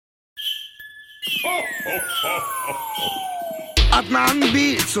Adnan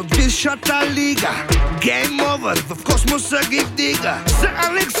Beats от висшата лига. Гейм овър, в космоса ги вдига. За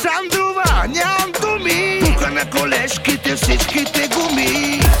Александрова нямам думи. Тука на колежките всичките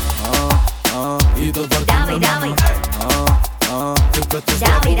гуми. И да въртим Давай, купете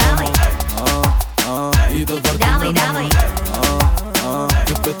давай, давай, и да въртим давай,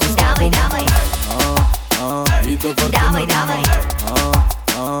 купете давай, давай, и да въртим давай, давай,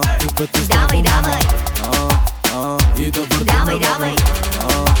 купете давай, давай, и да въртим давай, давай.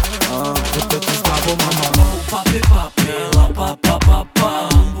 купете здраво, мама. Папи, папи, ла па па па па.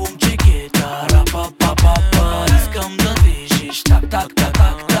 Бум чикита, ра па па па па. Искам да движиш так так так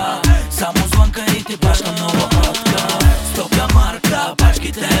так так. Само звънка и ти пращам нова пратка. Стока марка,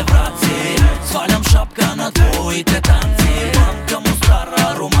 пачките враци. Свалям шапка на твоите танци. Мамка му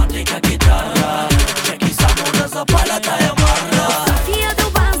стара, романтика китара. Чеки само да запаля тая мара. София до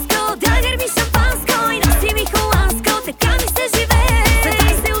Банско, дагър ми шампанско и Наси ми холандско, така ми се живее. За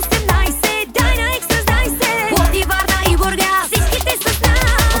 20-18, дай на екстра, дай се. Пловдив, Варна и Бургас, всичките са с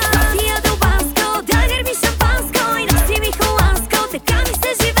нас. От София до Банско, дагър ми шампанско и Наси ми холандско, така ми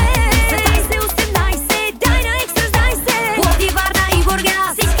се живее. За 20-18, дай на екстра, дай се. Пловдив, Варна и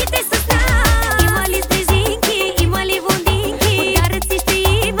Бургас, всичките са с нас. Има ли снежинки, има ли блондинки? Подаръци ще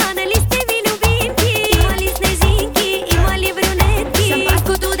има, нали сте ми любимки? Има ли снежинки, има ли брюнетки?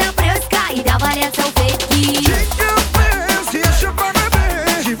 Шампанското да пръска и да валят салфетки. Jingle bells, я шапана бе.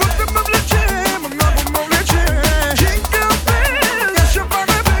 Живота ме влече, много ме влече. Jingle bells, я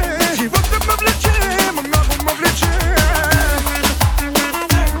шапана бе. Живота ме влече, много ме влече.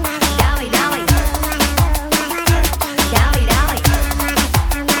 Давай, давай, давай, давай,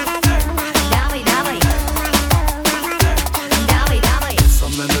 давай, давай, давай, давай.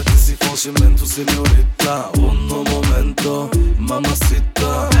 Solamente si fallimento, signorita. Uno momento,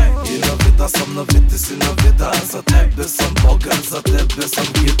 mamacita. И на вида съм на вид, и си на вида. За тебе съм богат, за тебе съм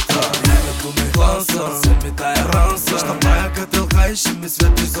гита. Името ми гласа, се ми тая ранса. Ще правя кателха и ще ми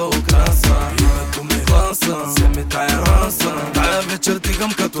свети за украса. Името ми гласа, се ми тая ранса. Тая вечер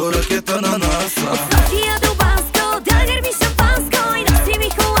тигам като ракета на НАСА. София до Банско, дагър ми шампанско и Наси ми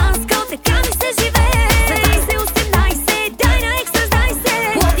холандско, така ми се живее. За 20-18, дай на екстра, дай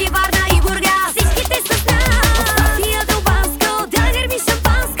се. Пловдив, Варна и Бургас, всичките са с нас. От София до Банско, дагър ми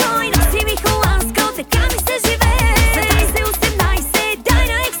шампанско и Наси ми холандско, така ми се живее. За 20-18, дай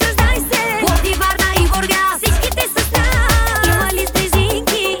на екстра, дай се. Пловдив, Варна и Бургас, всичките са с нас. Има ли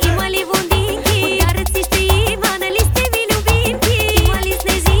снежинки, има ли блондинки? Подаръци ще има, нали сте ми любимки? Има ли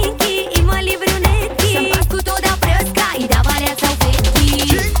снежинки, има ли брюнетки? Шампанското да пръска и да валят салфетки.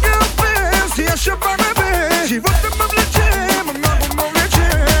 Jingle bells, я шапана бе. Живота ме влече, много ме влече.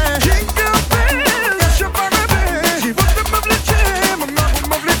 Jingle bells, я шапана бе. Живота ме влече, много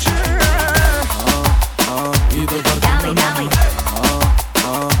ме влече. И да въртим Давай, давай,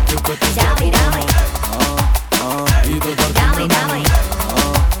 купете давай, давай, и да въртим давай, давай,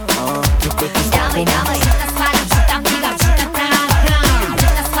 купете давай, давай.